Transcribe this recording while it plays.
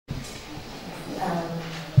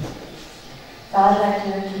I'd like to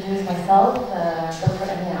introduce myself, Dr.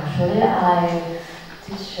 Amira Achouri. I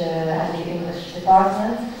teach at the English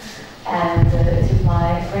department, and it is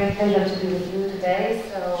my great pleasure to be with you today.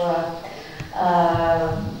 So,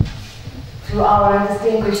 to our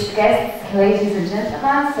distinguished guests, ladies and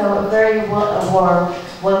gentlemen, so a very warm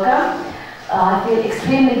welcome. I feel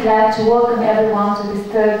extremely glad to welcome everyone to this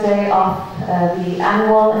third day of the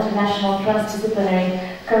annual International Transdisciplinary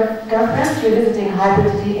Conference, Revisiting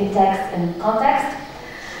Hybridity in Text and Context.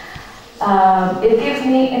 It gives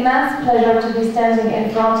me immense pleasure to be standing in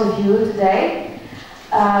front of you today,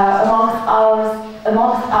 amongst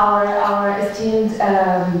our esteemed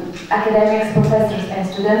academics, professors and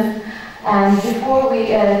students. And before we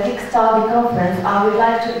kickstart the conference, I would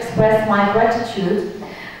like to express my gratitude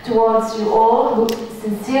towards you all who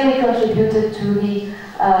sincerely contributed to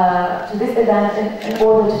this event in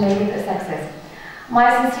order to make it a success. My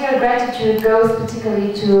sincere gratitude goes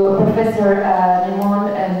particularly to Professor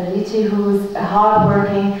Limon Meliti, whose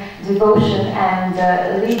hard-working devotion and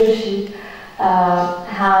leadership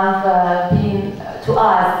have been to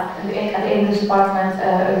us at the English department a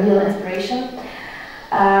real inspiration.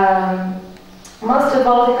 Most of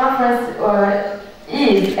all, the conference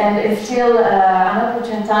is and is still an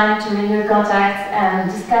opportune time to renew contacts and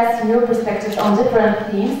discuss new perspectives on different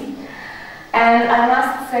themes. And I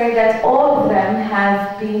must say that all of them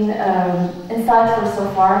have been insightful so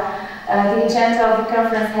far. The agenda of the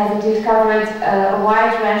conference has indeed covered a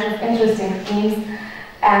wide range of interesting themes,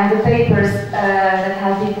 and the papers that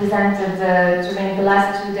have been presented during the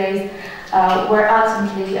last 2 days were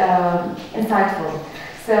ultimately insightful.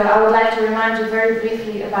 So I would like to remind you very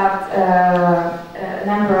briefly about a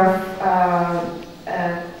number of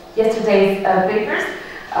yesterday's papers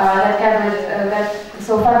that covered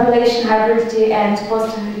so population, hybridity, and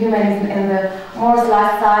post-humanism in the Moore's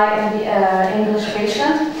lifestyle and the English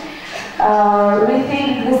patient.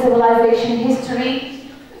 Rethink the civilization history,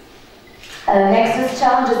 nexus,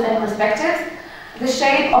 challenges and perspectives, the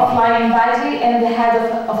shape of lying body in the head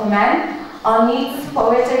of a man, on needs,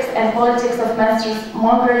 poetics and politics of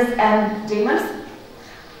mongers and demons.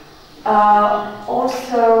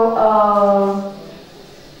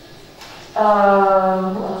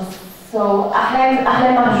 So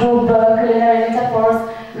أحلام محجوب, culinary metaphors,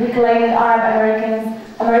 reclaimed Arab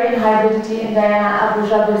American hybridity in Diana Abu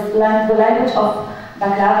Jaber's the language of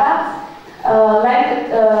baklava,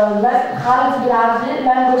 Khalid Bilabdi,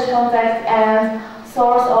 language context and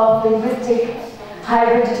source of linguistic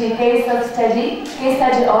hybridity, case study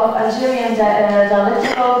of Algerian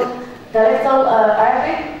dialectal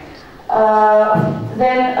Arabic.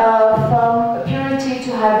 Then from purity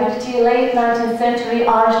to hybridity, late 19th century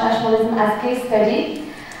Irish nationalism as case study,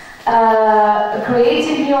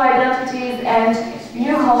 creating new identities and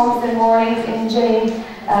new homes and moorings in Jane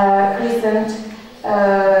Crescent.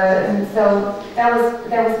 So that was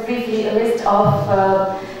briefly a list of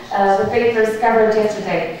the papers covered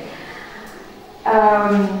yesterday.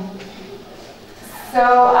 So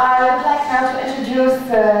I would like now to introduce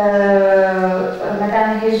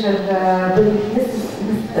Madame Hager,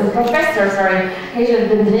 Professor Hager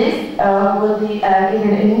dris, who will be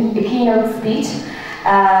giving a keynote speech.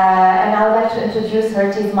 And I would like to introduce her.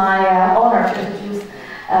 It is my honor to introduce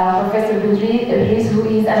Professor dris, who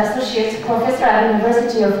is an associate professor at the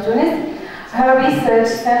University of Tunis. Her research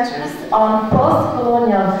centers on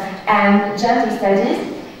post-colonial and gender studies.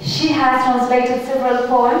 She has translated several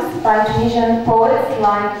poems by Tunisian poets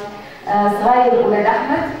like Zahir Ouled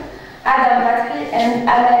Ahmed, Adam Fatki, and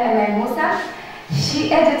Ala Amal Moussa.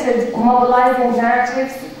 She edited mobilizing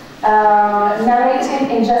narratives narrating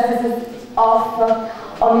injustices of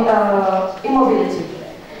immobility.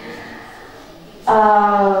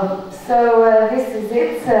 So this is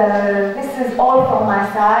it. This is all from my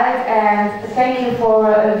side, and thank you for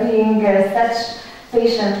being such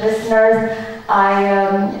patient listeners.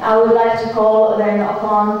 I would like to call then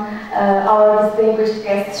upon our distinguished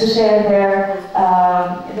guests to share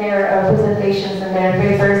their presentations and their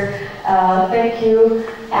papers. Thank you,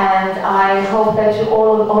 and I hope that you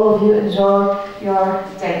all of you enjoy your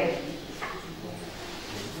day.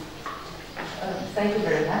 Thank you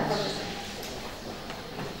very much.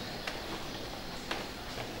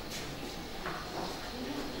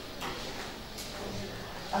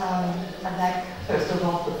 I'd like, first of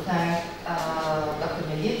all, to thank Dr.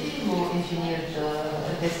 Meliti, who engineered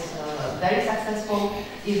this very successful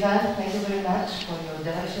event. Thank you very much for your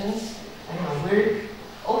diligence and your work.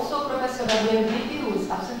 Also, Professor Meliti, who is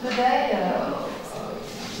absent today,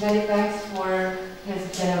 many thanks for his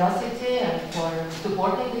generosity and for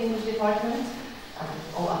supporting the English department and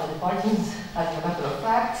all other departments, as a matter of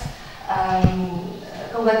fact.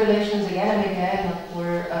 congratulations again and again for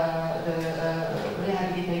the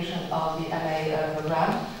rehabilitation of the MA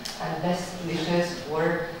program, and best wishes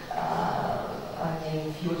for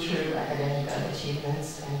future academic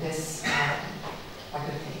achievements in this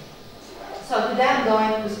faculty. So today I'm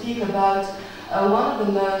going to speak about one of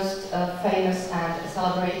the most famous and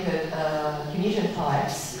celebrated Tunisian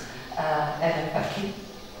poets, Eden Fakhi.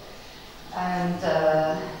 And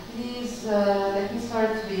please let me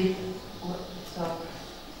start with, what's that?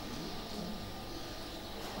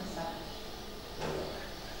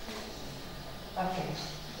 Okay,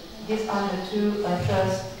 these are the two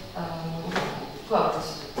first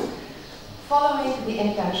quotes. Following the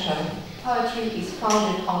intention, poetry is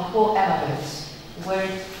founded on 4 elements: word,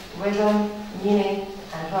 rhythm, meaning,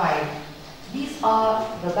 and rhyme. These are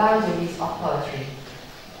the boundaries of poetry.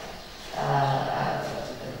 A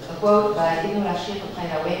quote by Ibn Rashid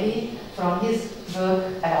al-Qayrawani from his book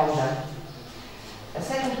Al-Awda. A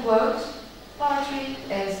second quote: poetry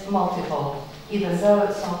is multiple, even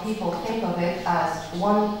though some people think of it as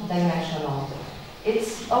one-dimensional.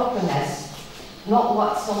 Its openness, not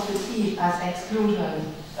what some perceive as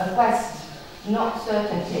exclusion, a quest, not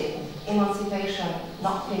certainty, emancipation,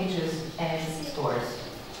 not pages and stores.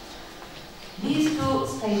 These 2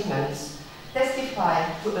 statements testify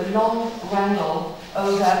to a long wrangle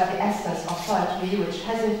over the essence of poetry which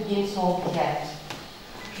hasn't been solved yet.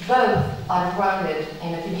 Both are grounded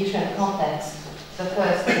in a Tunisian context. The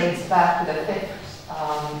first dates back to the 5th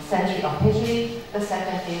century of Hijri, the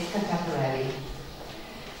second is contemporary.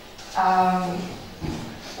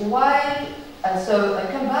 Combined,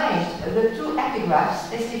 the 2 epigraphs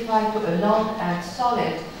testify to a long and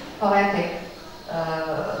solid poetic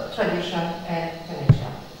tradition in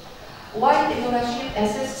Tunisia. While Ibn Rashid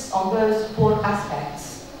insists on those 4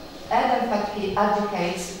 aspects, Eden Fakhi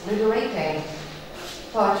advocates liberating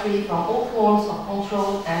poetry from all forms of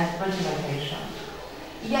control and regimentation.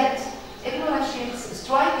 Yet, Ibn Rashid's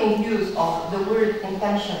striking use of the word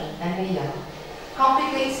intention and niyyah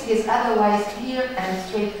complicates his otherwise clear and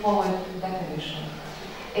straightforward definition.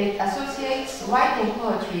 It associates writing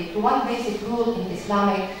poetry to one basic rule in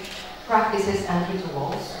Islamic practices and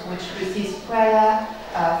rituals, which precedes prayer,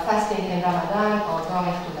 fasting in Ramadan, or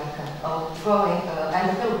going to Mecca, and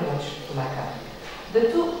the pilgrimage to Mecca.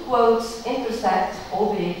 The 2 quotes intersect,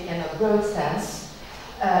 albeit in a broad sense,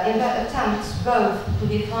 in their attempts both to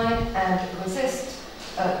define and resist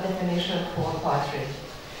a definition for poetry.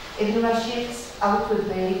 Ibn Rashid's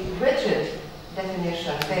outwardly rigid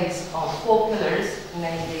definition based on 4 pillars,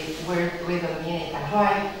 namely word, rhythm, meaning, and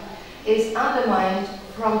rhyme, is undermined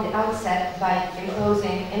from the outset by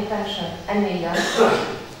imposing intention and niyyah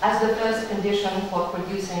as the first condition for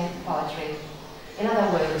producing poetry. In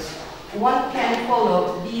other words, one can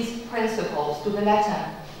follow these principles to the letter,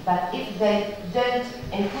 but if they don't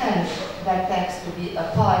intend their text to be a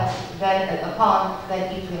poet, then it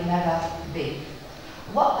will never be.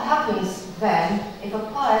 What happens then if a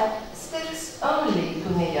poet sticks only to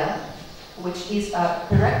niyyah, which is a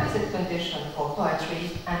prerequisite condition for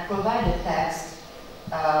poetry, and provide a text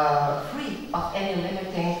free of any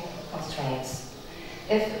limiting constraints?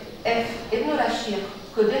 If Ibn Rashid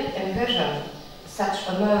couldn't envision such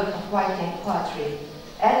a mode of writing poetry,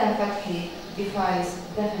 Eden Fakhi defies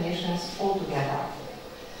definitions altogether.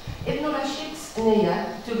 Ibn Rashid's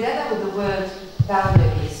niyyah, together with the word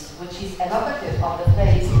boundaries, which is evocative of the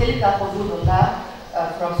phrase Tilka Hududullah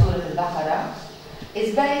from Surah Al-Baqarah,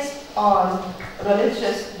 is based on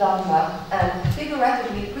religious dogma and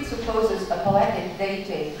figuratively presupposes a poetic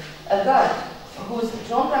deity, a god whose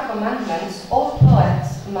genre commandments all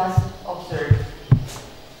poets must observe.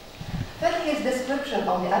 Fakhi's description,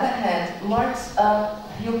 on the other hand, marks a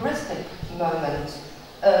hubristic moment,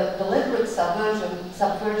 a deliberate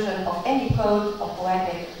subversion of any code of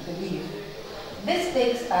poetic belief. This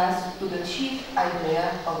takes us to the chief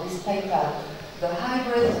idea of this paper, the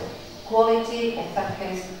hybrid quality in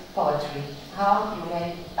Fakhi's poetry. How, you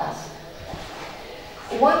may ask?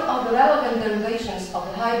 One of the relevant derivations of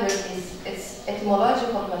the hybrid is its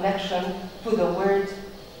etymological connection to the word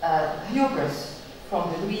hubris,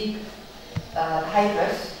 from the Greek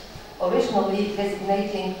hybris, originally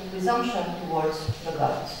designating presumption towards the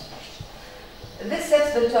gods. This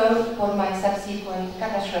sets the tone for my subsequent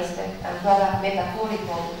characteristic and rather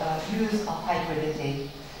metaphorical use of hybridity.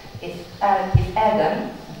 If Adam,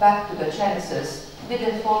 back to the Genesis,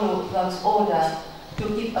 didn't follow God's order to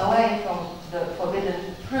keep away from the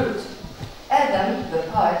forbidden fruit, Adam, the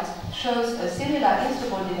poet, shows a similar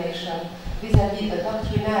insubordination vis-à-vis a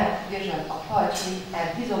doctrinaire vision of poetry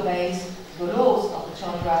and disobeys the laws of the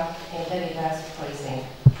genre in Derrida's phrasing.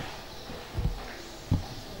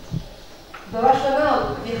 The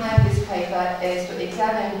rationale behind this paper is to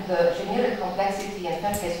examine the generic complexity and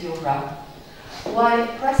Ferke's Jura, while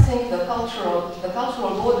pressing the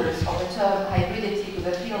cultural borders of the term hybridity to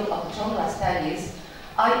the field of genre studies.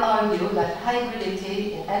 I argue that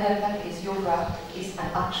hybridity in Adam Ferke's Jura is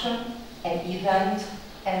an action, an event,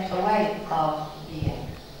 and a way of being.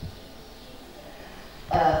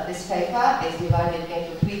 This paper is divided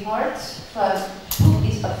into three parts. First, who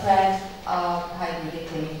is afraid of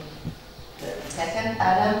hybridity? Second,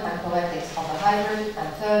 Adam and poetics of the hybrid.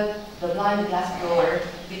 And third, the blind glassblower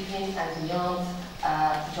between and beyond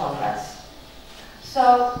genres.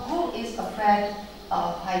 So, who is afraid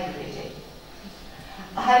of hybridity?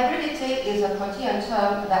 Hybridity is a Kantian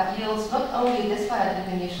term that yields not only disparate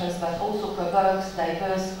definitions but also provokes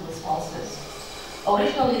diverse responses.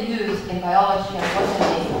 Originally used in biology and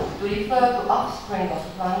botany to refer to offspring of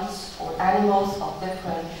plants or animals of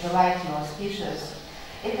different variety or species,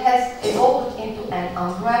 it has evolved into an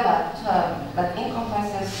umbrella term that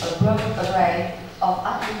encompasses a broad array of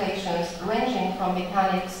applications ranging from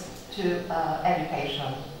mechanics to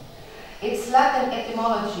education. Its Latin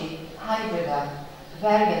etymology, hybrida,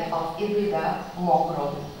 variant of hybrida,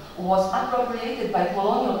 mocro, was appropriated by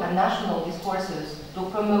colonial and national discourses to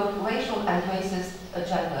promote racial and racist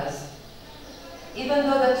agendas. Even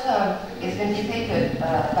though the term is vindicated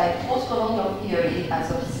by post-colonial theory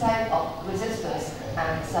as a site of resistance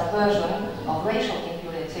and subversion of racial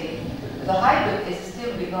impurity, the hybrid is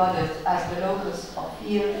still regarded as the locus of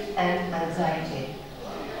fear and anxiety.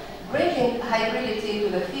 Bringing hybridity to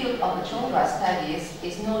the field of genre studies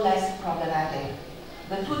is no less problematic.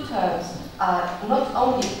 The two terms are not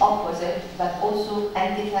only opposite but also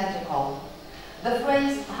antithetical. The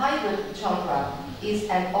phrase hybrid genre is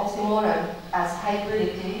an oxymoron, as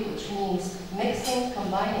hybridity, which means mixing,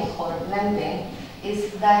 combining, or blending,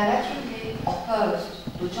 is diametrically opposed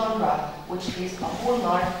to genre, which is a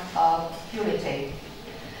hallmark of purity.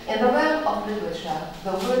 In the realm of literature,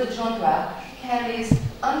 the word genre carries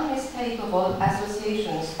unmistakable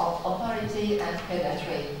associations of authority and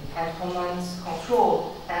pedantry, and commands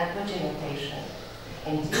control and regimentation.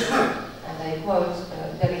 Indeed, and I quote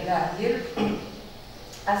Derrida here,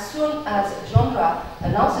 as soon as genre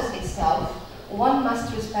announces itself, one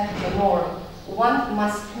must respect the norm, one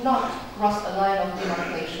must not cross a line of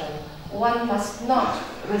demarcation, one must not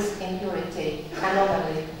risk impurity,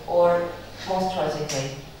 anomaly, or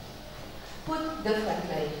monstrosity. Put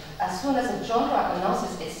differently, as soon as a genre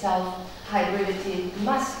announces itself, hybridity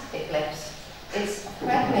must eclipse. Its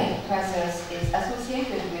threatening presence is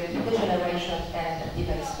associated with degeneration and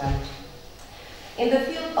debasement. In the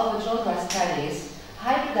field of genre studies,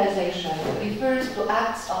 hybridization refers to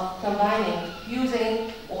acts of combining,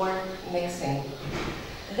 fusing, or mixing.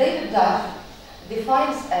 David Duff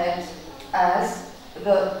defines it as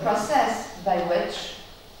the process by which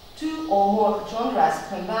two or more genres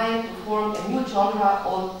combine to form a new genre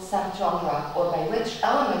or subgenre, or by which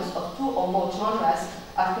elements of two or more genres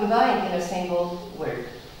are combined in a single word.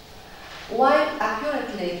 While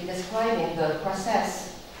accurately describing the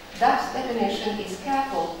process, Duff's definition is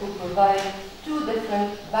careful to provide two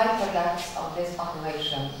different byproducts of this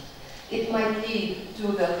operation. It might lead to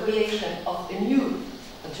the creation of a new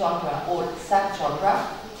genre or subgenre,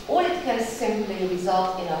 or it can simply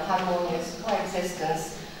result in a harmonious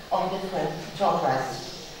coexistence of different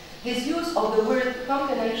genres. His use of the word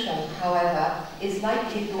combination, however, is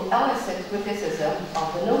likely to elicit criticism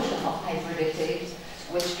of the notion of hybridity,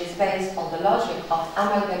 which is based on the logic of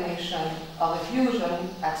amalgamation of a fusion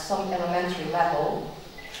at some elementary level,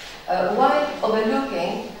 while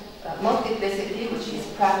overlooking multiplicity, which is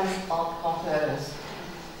premised on concurrence.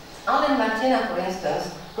 Alain Martina, for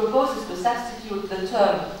instance, proposes to substitute the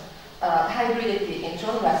term hybridity in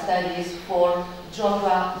genre studies for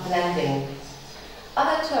genre blending.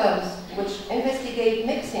 Other terms which investigate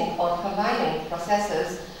mixing or combining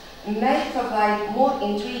processes may provide more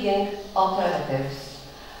intriguing alternatives.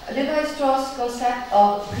 Levi-Strauss' concept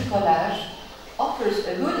of bricolage offers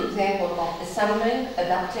a good example of assembling,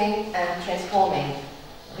 adapting, and transforming.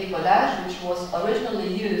 Bricolage, which was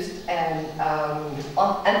originally used in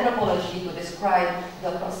anthropology to describe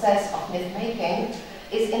the process of myth-making,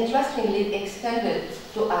 is interestingly extended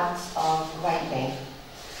to acts of writing.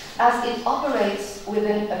 As it operates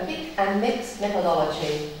within a pick and mix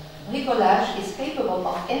methodology, bricolage is capable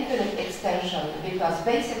of infinite extension because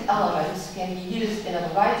basic elements can be used in a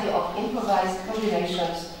variety of improvised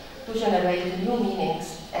combinations to generate new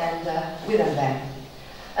meanings and within them.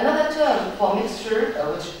 Another term for mixture,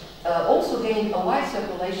 which also gained a wide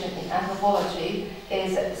circulation in anthropology,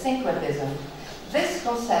 is syncretism. This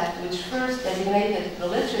concept, which first designated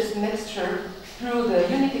religious mixture, through the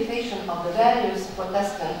unification of the various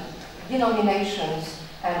Protestant denominations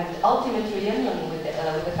and ultimate reunion with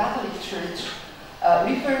the Catholic Church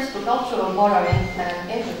refers to cultural borrowing and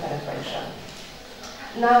interpenetration.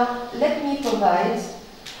 Now, let me provide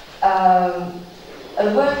a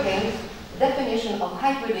working definition of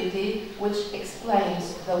hybridity which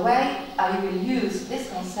explains the way I will use this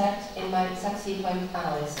concept in my subsequent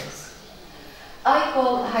analysis. I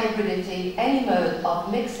call hybridity any mode of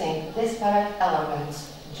mixing disparate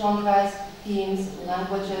elements, genres, themes,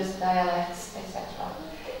 languages, dialects, etc.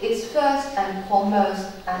 It's first and foremost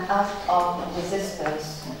an act of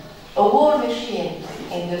resistance, a war machine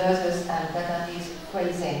in Deleuze's and Dada's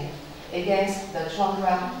phrasing against the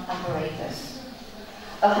genre apparatus.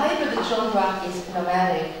 A hybrid genre is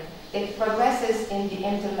nomadic. It progresses in the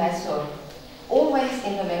intermezzo, always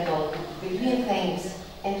in the middle, between things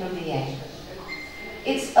into being.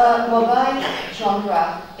 It's a mobile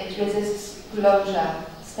genre. It resists closure,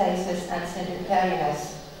 stasis, and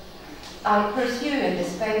sedentariness. I pursue in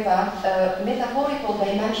this paper a metaphorical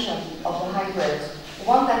dimension of the hybrid,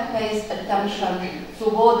 one that pays attention to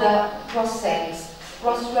border crossings,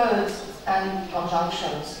 crossroads, and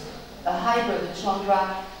conjunctions. A hybrid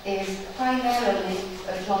genre is primarily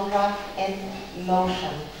a genre in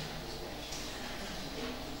motion.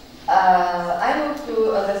 I move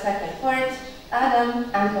to the second part, Adam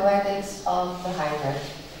and Poetics of the Hybrid.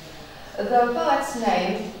 The poet's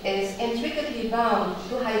name is intricately bound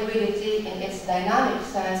to hybridity in its dynamic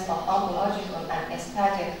sense of ontological and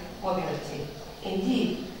aesthetic mobility.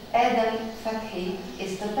 Indeed, Adam Fathi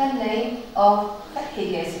is the pen name of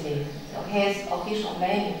Fathi Ghazali, his official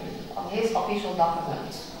name on his official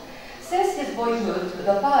documents. Since his boyhood,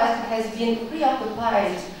 the poet has been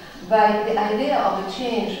preoccupied by the idea of a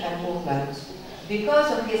change and movement.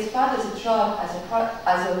 Because of his father's job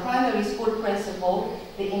as a primary school principal,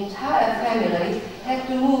 the entire family had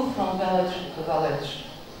to move from village to village.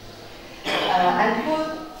 And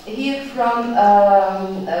quote here from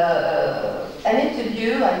an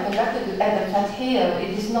interview I conducted with Adam Fathi.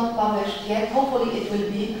 It is not published yet. Hopefully it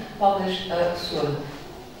will be published soon.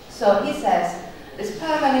 So he says, this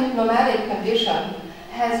permanent nomadic condition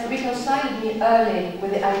has reconciled me early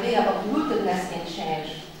with the idea of rootedness in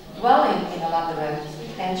change, dwelling in a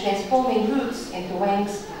labyrinth and transforming roots into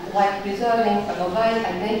wings while preserving a mobile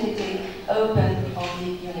identity open on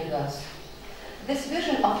the universe. This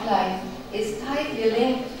vision of life is tightly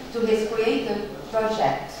linked to his creative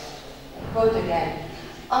project. Quote again,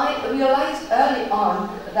 I realized early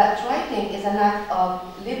on that writing is an act of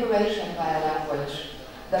liberation via language.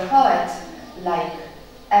 The poet, like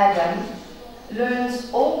Adam,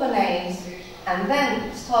 learns all the names and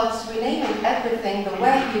then starts renaming everything the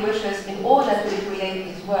way he wishes in order to recreate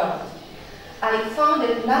his world. I found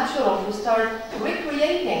it natural to start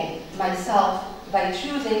recreating myself by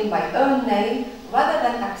choosing my own name rather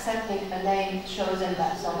than accepting a name chosen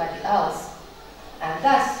by somebody else. And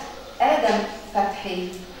thus, Adam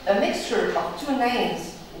Fathi, a mixture of two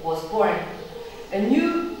names, was born. A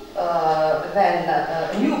new birth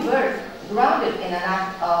grounded in an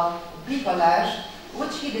act of bricolage,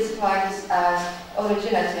 which he describes as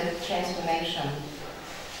originative transformation.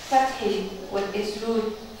 Fathi, with its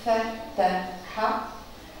root Fataha,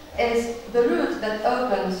 is the root that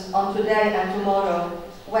opens on today and tomorrow,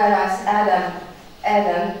 whereas Adam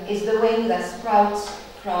is the wing that sprouts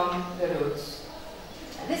from the roots.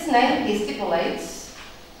 This name, he stipulates,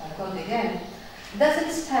 I quote again,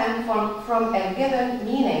 doesn't stem from a given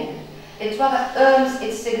meaning. It rather earns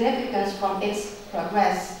its significance from its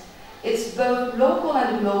progress. It's both local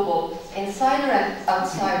and global, insider and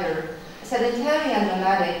outsider, sedentary and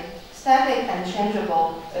nomadic, static and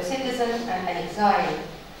changeable, a citizen and an exile.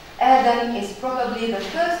 Adam is probably the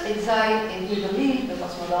first exile if we believe the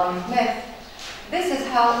cosmogonic myth. This is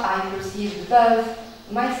how I perceived both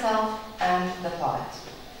myself and the poet.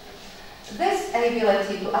 This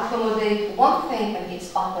ability to accommodate one thing and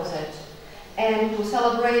its opposite, and to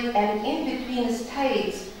celebrate an in-between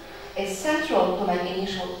state, is central to my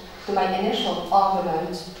initial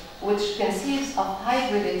argument, which conceives of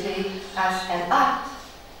hybridity as an act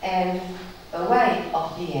and a way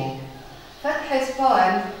of being. Fathi's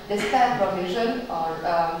poem, Despair Provision, or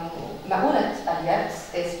Ma'unat Aliyat,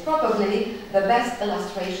 is probably the best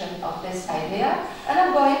illustration of this idea. And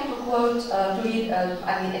I'm going to quote, to read,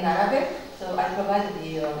 in Arabic, so I provided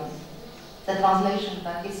the translation,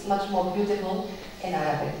 but it's much more beautiful in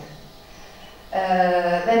Arabic.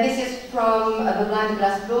 Then this is from The Blind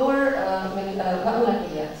Glass Blower, مأونة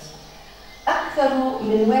إلياس. أكثر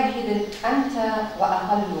من واحد أنت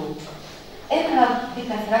وأقل. اذهب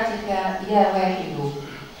بكثرتك يا واحد.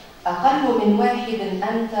 أقل من واحد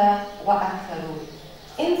أنت وأكثر،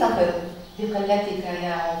 انتفض بقلتك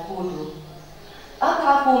يا عنقود.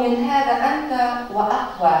 أضعف من هذا أنت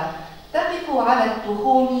وأقوى، تقف على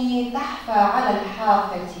التخوم تحفى على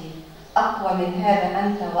الحافة. أقوى من هذا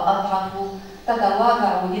أنت وأضعف،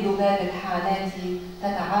 تتواضع لذباب الحانات،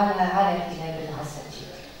 تتعالى على كلاب الغسة.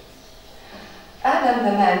 Adam,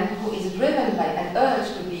 the man who is driven by an urge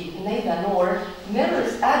to be neither nor,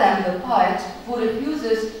 mirrors Adam, the poet who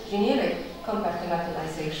refuses generic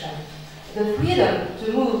compartmentalization. The freedom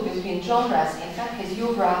to move between genres in Fathi's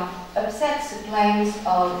oeuvre upsets claims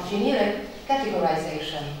of generic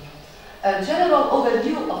categorization. A general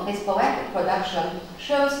overview of his poetic production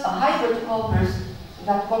shows a hybrid corpus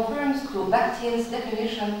that confirms Bakhtian's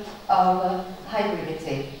definition of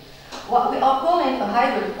hybridity. What we are calling a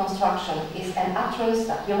hybrid construction is an utterance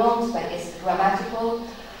that belongs by its grammatical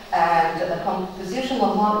and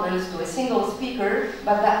compositional models to a single speaker,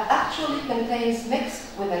 but that actually contains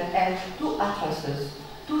mixed with an end two utterances,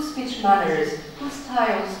 two speech manners, two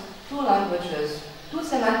styles, two languages, two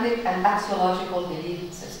semantic and axiological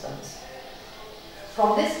belief systems.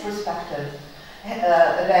 From this perspective,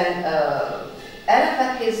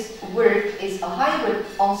 Fathi's work is a hybrid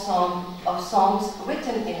ensemble of songs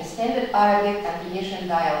written in standard Arabic and Tunisian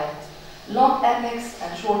dialect, long epics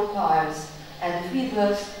and short poems, and free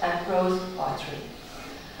verse and prose poetry.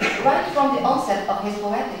 Right from the onset of his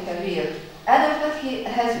poetic career, Fathi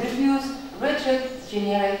has refused rigid,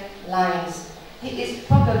 generic lines. He is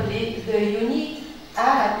probably the unique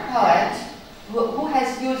Arab poet who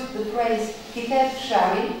has used the phrase kitab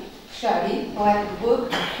shari, poetic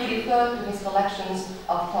book, to refer to his collections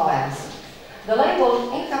of poems. The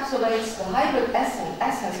label encapsulates the hybrid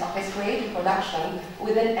essence of his creative production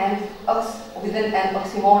within an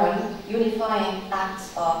oxymoron unifying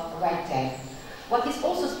acts of writing. What is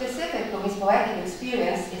also specific to his poetic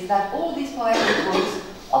experience is that all these poetic books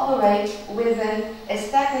operate within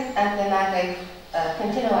aesthetic and thematic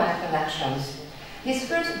continuum connections. His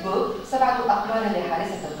first book, سبعة أقمار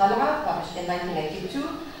لحارسة القلعة, published in 1982,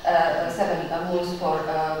 7 Moons for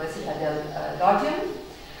the Citadel Guardian,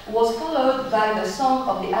 was followed by the Song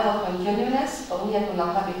of the Eloquent Genuineness, أغنية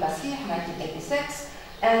النقاب الفصيح, 1986,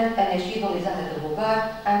 and النشيد لزهرة الغبار,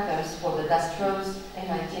 Anthems for the Dust Rose, in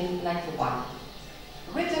 1991.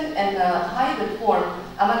 Written in a hybrid form,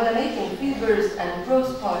 amalgamating free verse and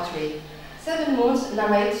prose poetry, 7 Moons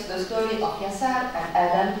narrates the story of Yasar and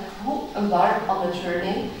Adam, who embark on a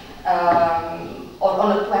journey or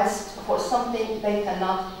on a quest for something they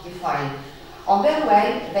cannot define. On their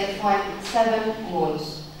way, they find 7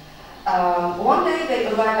 moons. One day, they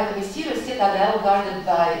arrive at a mysterious citadel guarded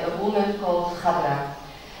by a woman called Hager.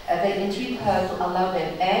 They entreat her to allow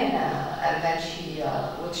them in, and then she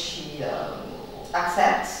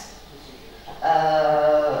accepts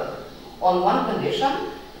on one condition.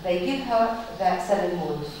 They give her the 7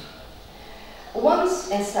 moons. Once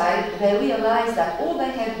inside, they realize that all they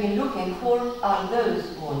have been looking for are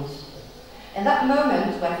those moons. In that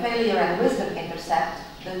moment, when failure and wisdom intersect,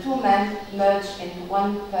 the two men merge into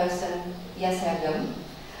one person, Yasadam.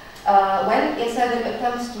 When Yasadam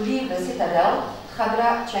attempts to leave the citadel,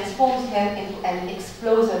 Khadra transforms him into an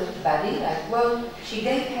explosive body. I quote, "She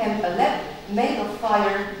gave him a leg made of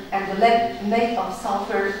fire and a leg made of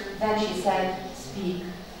sulfur. Then she said, 'Speak.'"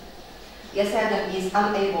 Yasadam is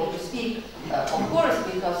unable to speak, of course,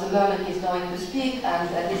 because the moment he's going to speak and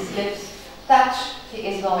his lips touch, he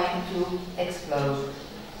is going to explode.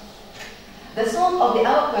 The Song of the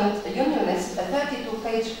Eloquent Unionist, a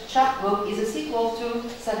 32-page chapbook, is a sequel to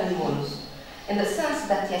 7 Moons, in the sense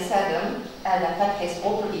that Yasadam, Adam Fathi's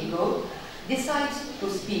alter ego, decides to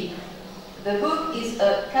speak. The book is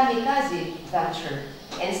a kamikaze venture.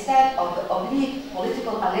 Instead of the oblique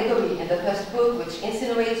political allegory in the first book, which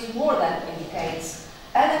insinuates more than indicates,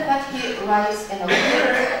 Adam Fathi writes in a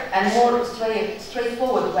clearer and more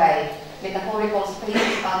straightforward way. Metaphorical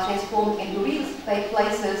spaces are transformed into real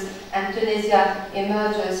places, and Tunisia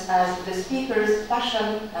emerges as the speaker's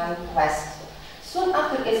passion and quest. Soon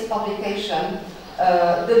after its publication,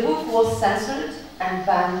 the book was censored and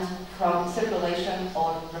banned from circulation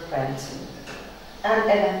or reprint. And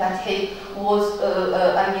Adam Fathi was,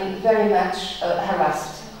 very much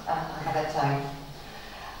harassed at that time.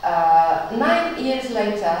 9 years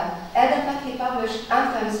later, Adam Fathi published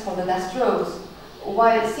Anthems for the Dust Rose.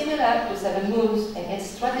 While similar to 7 Moons in its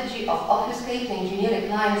strategy of obfuscating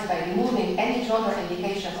generic lines by removing any genre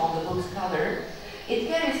indication on the book's cover, it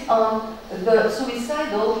carries on the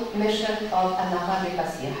suicidal mission of An-Naqab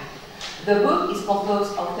al-Fasih. The book is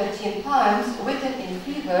composed of 13 poems written in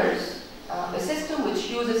free verse, a system which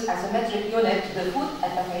uses as a metric unit the foot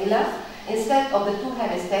at Af'ila, instead of the two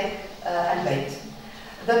heavy stick and weight.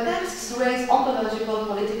 The texts raise ontological,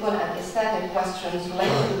 political, and aesthetic questions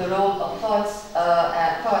related to the role of poets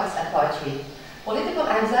and poetry. Political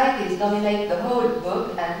anxieties dominate the whole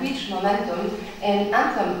book and reach momentum in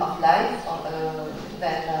Anthem of Life,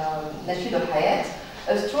 then Nasheed al-Hayat,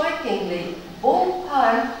 a strikingly bold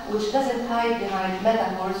poem which doesn't hide behind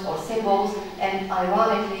metaphors or symbols and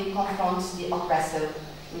ironically confronts the oppressive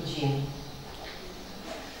regime.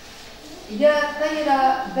 يا طير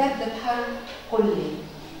برد الحر قل لي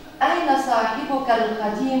أين صاحبك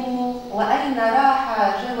القديم وأين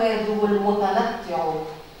راح جواده المتنطع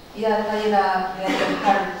يا طير برد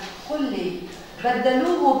الحر قل لي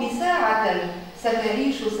بدلوه بساعة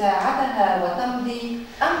ستعيش ساعتها وتمضي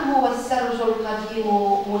أم هو السرج القديم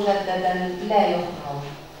مجددا لا يقطع.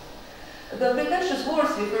 The pretentious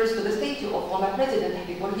horse refers to the statue of former President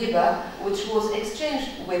Bourguiba, which was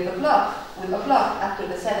exchanged with a clock after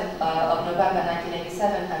the 7th of November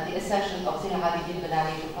 1987 and the ascension of Zine al-Abidine Ben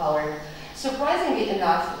Ali to power. Surprisingly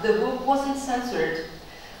enough, the book wasn't censored.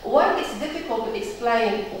 While it's difficult to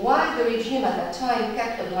explain why the regime at that time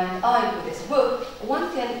kept a blind eye to this book, one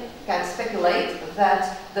can speculate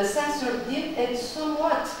that the censor deemed it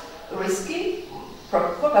somewhat risky,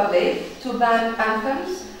 probably, to ban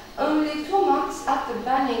anthems, only 2 months after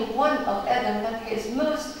banning one of Adam Fathi's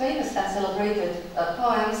most famous and celebrated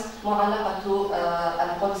poems, معلقة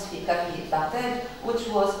القدس في كفي بغداد, which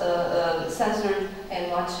was censored in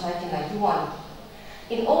March 1991.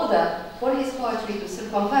 In order for his poetry to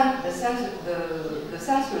circumvent the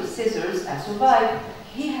censor's scissors and survive,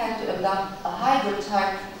 he had to adopt a hybrid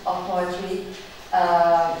type of poetry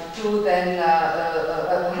a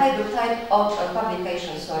hybrid type of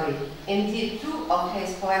publication, Indeed, 2 of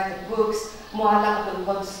his poetic books, معلقة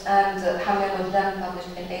القدس and حمام الدم,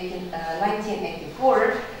 published in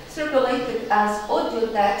 1984, circulated as audio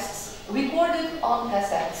texts recorded on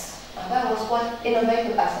cassettes. And that was what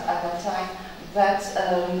innovative at that time, that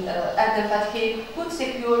Adam Fathi could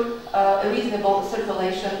secure a reasonable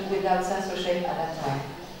circulation without censorship at that time.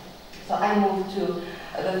 So I move to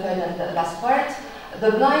the third and the last part,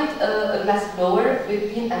 The Blind Glassblower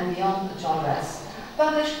Between and Beyond Genres.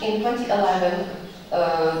 Published in 2011,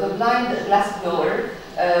 The Blind Glassblower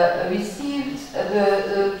received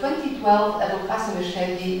the 2012 Abu Qasim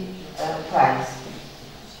al-Shadi Prize.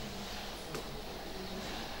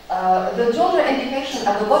 The genre indication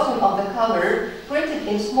at the bottom of the cover, printed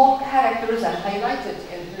in small characters and highlighted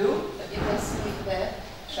in blue, you can see there,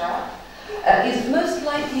 is most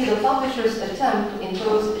likely the publisher's attempt to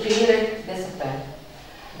impose generic discipline.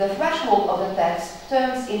 The threshold of the text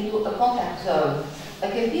turns into a contact zone, a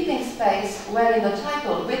competing space wherein the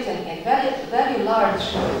title written in very large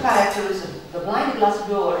characters, The Blind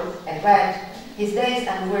Glassblower in red, His Days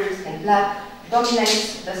and Words in black,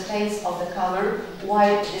 dominates the space of the cover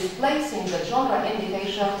while displacing the genre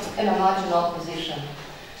indication in a marginal position.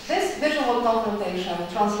 This visual confrontation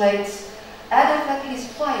translates Adam Fathi's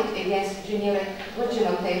fight against generic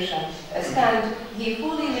regimentation, a stand he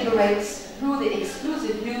fully liberates through the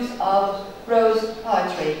exclusive use of prose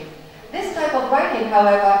poetry. This type of writing,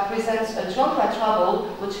 however, presents a genre trouble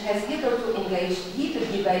which has hitherto engaged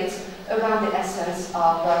heated debates around the essence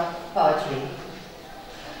of poetry.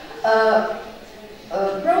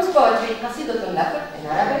 Prose poetry, قصيدة النثر in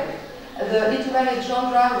Arabic, the literary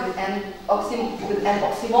genre with an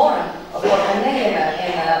oxymoron or a name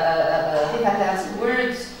in Hippolyte's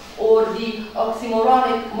words, or the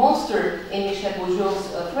oxymoronic monster in Michel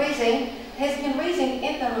Bourgeois' phrasing, has been raising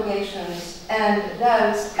interrogations and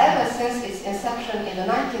doubts ever since its inception in the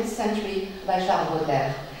 19th century by Charles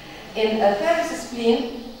Baudelaire. In Paris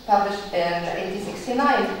Spleen, published in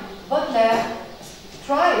 1869, Baudelaire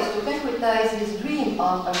tries to concretize his dream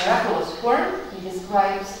of a miraculous form. He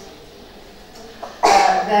describes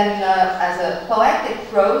as a poetic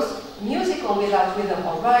prose, musical without rhythm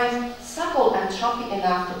or rhyme, supple and choppy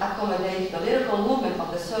enough to accommodate the lyrical movement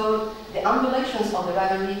of the soul, the undulations of the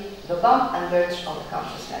reverie, the bump and lurch of the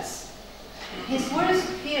consciousness. His worst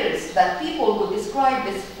fears that people would describe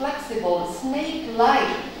this flexible,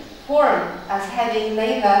 snake-like form as having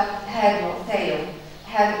neither head nor tail,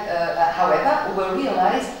 however, were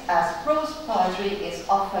realized as prose poetry is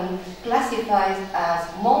often classified as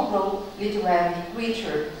mongrel literary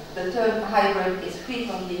creature. The term hybrid is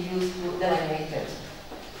frequently used to delineate it.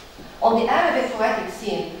 On the Arabic poetic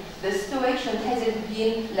scene, the situation hasn't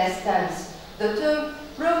been less tense. The term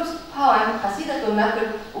prose poem, قصيدة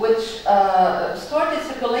النثر, which started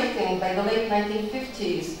circulating by the late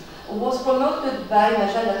 1950s, was promoted by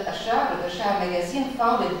مجلة الشعر, the Sha'ar magazine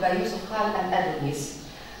founded by Yusuf Khal and Adonis.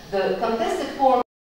 The contested form